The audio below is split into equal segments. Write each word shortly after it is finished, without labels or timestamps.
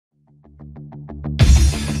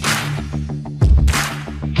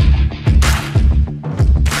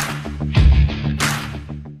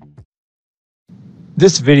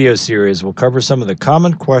This video series will cover some of the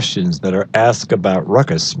common questions that are asked about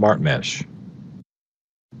Ruckus SmartMesh.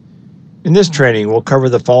 In this training, we'll cover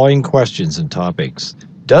the following questions and topics.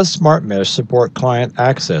 Does SmartMesh support client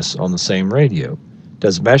access on the same radio?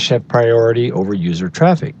 Does Mesh have priority over user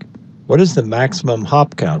traffic? What is the maximum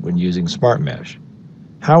hop count when using SmartMesh?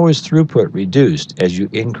 How is throughput reduced as you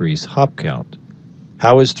increase hop count?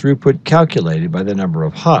 How is throughput calculated by the number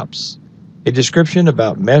of hops? A description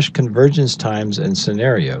about mesh convergence times and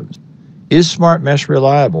scenarios. Is SmartMesh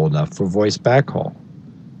reliable enough for voice backhaul?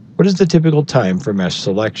 What is the typical time for mesh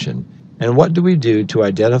selection? And what do we do to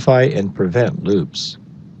identify and prevent loops?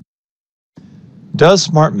 Does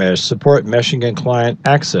SmartMesh support meshing and client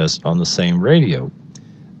access on the same radio?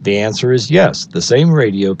 The answer is yes. The same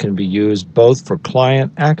radio can be used both for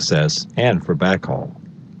client access and for backhaul.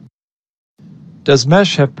 Does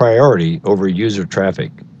Mesh have priority over user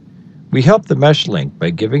traffic? We help the mesh link by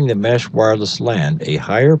giving the mesh wireless LAN a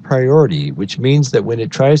higher priority, which means that when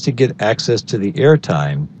it tries to get access to the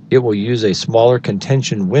airtime, it will use a smaller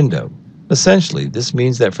contention window. Essentially, this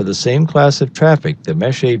means that for the same class of traffic, the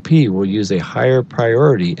mesh AP will use a higher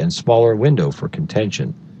priority and smaller window for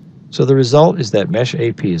contention. So the result is that mesh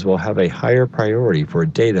APs will have a higher priority for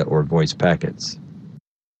data or voice packets.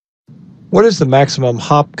 What is the maximum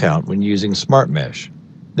hop count when using SmartMesh?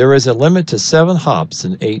 There is a limit to 7 hops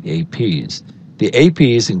and 8 APs. The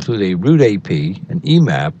APs include a root AP, an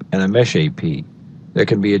EMAP, and a mesh AP. There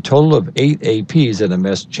can be a total of 8 APs in a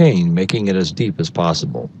mesh chain, making it as deep as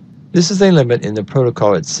possible. This is a limit in the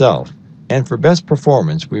protocol itself, and for best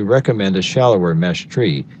performance, we recommend a shallower mesh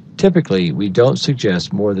tree. Typically, we don't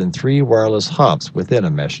suggest more than 3 wireless hops within a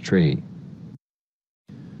mesh tree.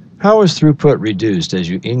 How is throughput reduced as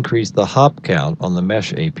you increase the hop count on the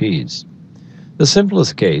mesh APs? The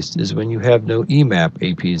simplest case is when you have no EMAP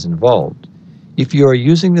APs involved. If you are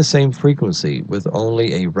using the same frequency with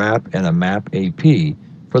only a wrap and a map AP,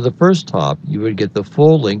 for the first hop you would get the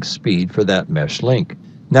full link speed for that mesh link.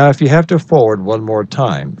 Now if you have to forward one more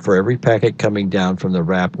time, for every packet coming down from the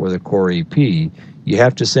wrap or the core AP, you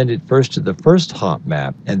have to send it first to the first hop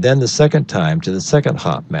map and then the second time to the second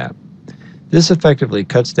hop map. This effectively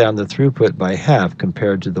cuts down the throughput by half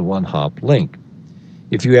compared to the one hop link.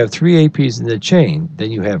 If you have 3 APs in the chain,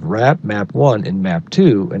 then you have wrap, map 1, and map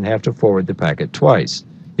 2 and have to forward the packet twice.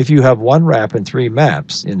 If you have 1 wrap and 3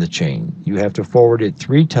 maps in the chain, you have to forward it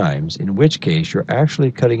 3 times, in which case you're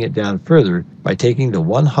actually cutting it down further by taking the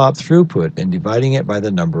 1 hop throughput and dividing it by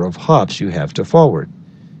the number of hops you have to forward.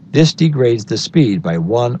 This degrades the speed by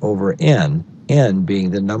 1 over n, n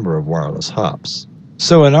being the number of wireless hops.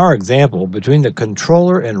 So in our example, between the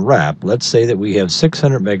controller and wrap, let's say that we have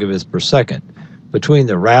 600 megabits per second. Between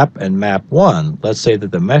the wrap and map 1, let's say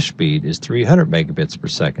that the mesh speed is 300 megabits per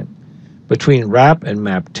second. Between wrap and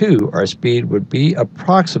map 2, our speed would be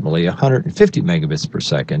approximately 150 megabits per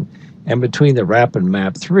second, and between the wrap and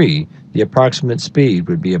map 3, the approximate speed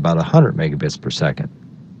would be about 100 megabits per second.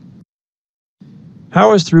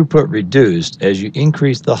 How is throughput reduced as you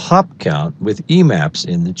increase the hop count with EMAPs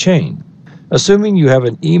in the chain? Assuming you have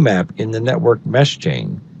an EMAP in the network mesh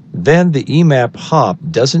chain, then the EMAP hop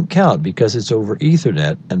doesn't count because it's over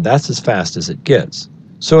Ethernet, and that's as fast as it gets.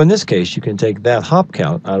 So in this case, you can take that hop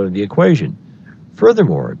count out of the equation.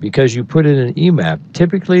 Furthermore, because you put in an EMAP,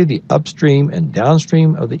 typically the upstream and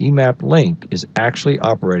downstream of the EMAP link is actually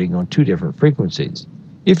operating on 2 different frequencies.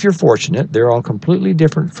 If you're fortunate, they're on completely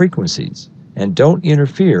different frequencies and don't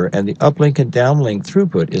interfere, and the uplink and downlink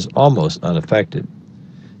throughput is almost unaffected.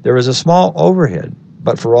 There is a small overhead,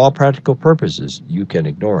 but for all practical purposes, you can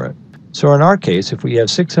ignore it. So in our case, if we have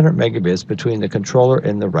 600 megabits between the controller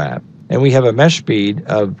and the wrap, and we have a mesh speed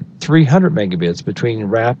of 300 megabits between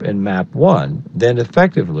wrap and map 1, then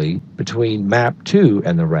effectively, between map 2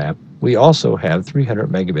 and the wrap, we also have 300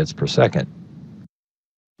 megabits per second.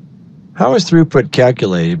 How is throughput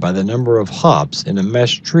calculated by the number of hops in a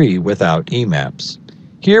mesh tree without EMAPs?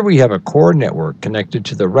 Here we have a core network connected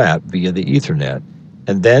to the wrap via the Ethernet,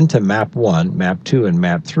 and then to map 1, map 2, and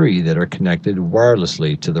map 3 that are connected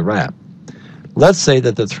wirelessly to the wrap. Let's say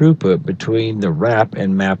that the throughput between the wrap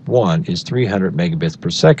and map 1 is 300 megabits per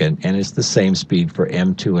second, and it's the same speed for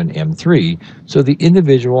M2 and M3, so the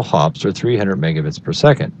individual hops are 300 megabits per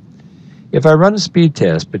second. If I run a speed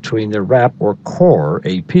test between the wrap or core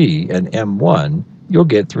AP and M1, you'll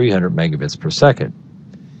get 300 megabits per second.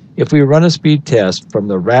 If we run a speed test from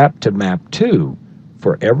the wrap to map 2,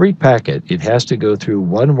 for every packet, it has to go through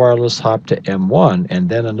 1 wireless hop to M1 and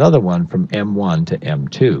then another one from M1 to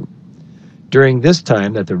M2. During this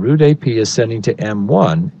time that the root AP is sending to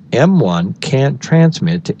M1, M1 can't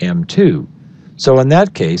transmit to M2. So in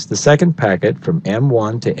that case, the second packet from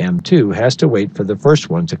M1 to M2 has to wait for the first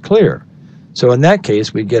one to clear. So in that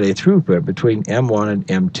case, we get a throughput between M1 and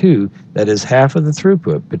M2 that is half of the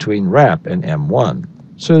throughput between wrap and M1.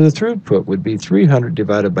 So the throughput would be 300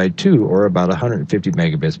 divided by 2, or about 150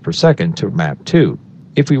 megabits per second to map 2.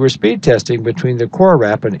 If we were speed testing between the core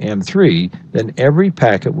wrap and M3, then every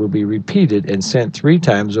packet will be repeated and sent 3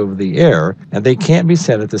 times over the air, and they can't be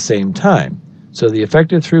sent at the same time. So the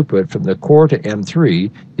effective throughput from the core to M3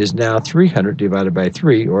 is now 300 divided by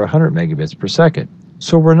 3, or 100 megabits per second.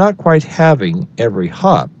 So we're not quite halving every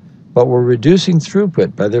hop, but we're reducing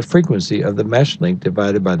throughput by the frequency of the mesh link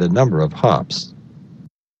divided by the number of hops.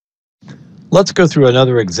 Let's go through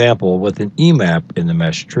another example with an EMAP in the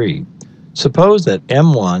mesh tree. Suppose that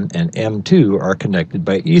M1 and M2 are connected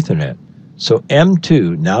by Ethernet, so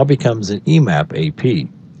M2 now becomes an EMAP AP.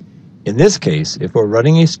 In this case, if we're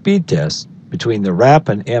running a speed test between the wrap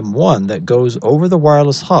and M1 that goes over the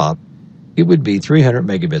wireless hop, it would be 300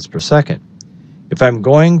 megabits per second. If I'm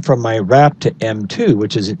going from my wrap to M2,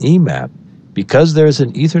 which is an EMAP, because there's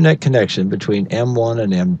an Ethernet connection between M1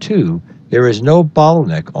 and M2, there is no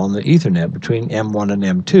bottleneck on the Ethernet between M1 and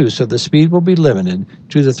M2, so the speed will be limited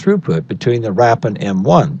to the throughput between the wrap and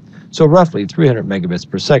M1, so roughly 300 megabits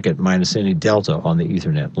per second minus any delta on the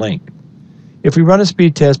Ethernet link. If we run a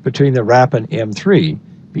speed test between the wrap and M3,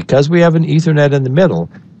 because we have an Ethernet in the middle,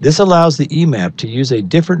 this allows the EMAP to use a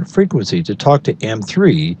different frequency to talk to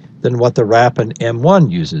M3 than what the wrap and M1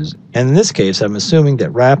 uses. And in this case, I'm assuming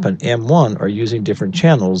that wrap and M1 are using different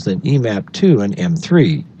channels than EMAP2 and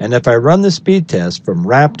M3. And if I run the speed test from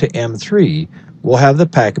wrap to M3, we'll have the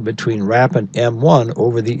packet between wrap and M1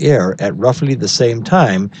 over the air at roughly the same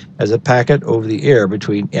time as a packet over the air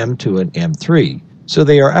between M2 and M3. So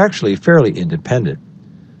they are actually fairly independent.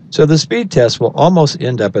 So the speed test will almost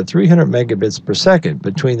end up at 300 megabits per second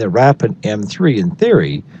between the wrap and M3 in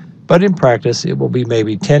theory, but in practice it will be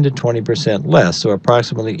maybe 10 to 20% less, so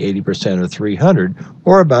approximately 80% of 300,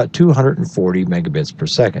 or about 240 megabits per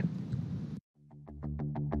second.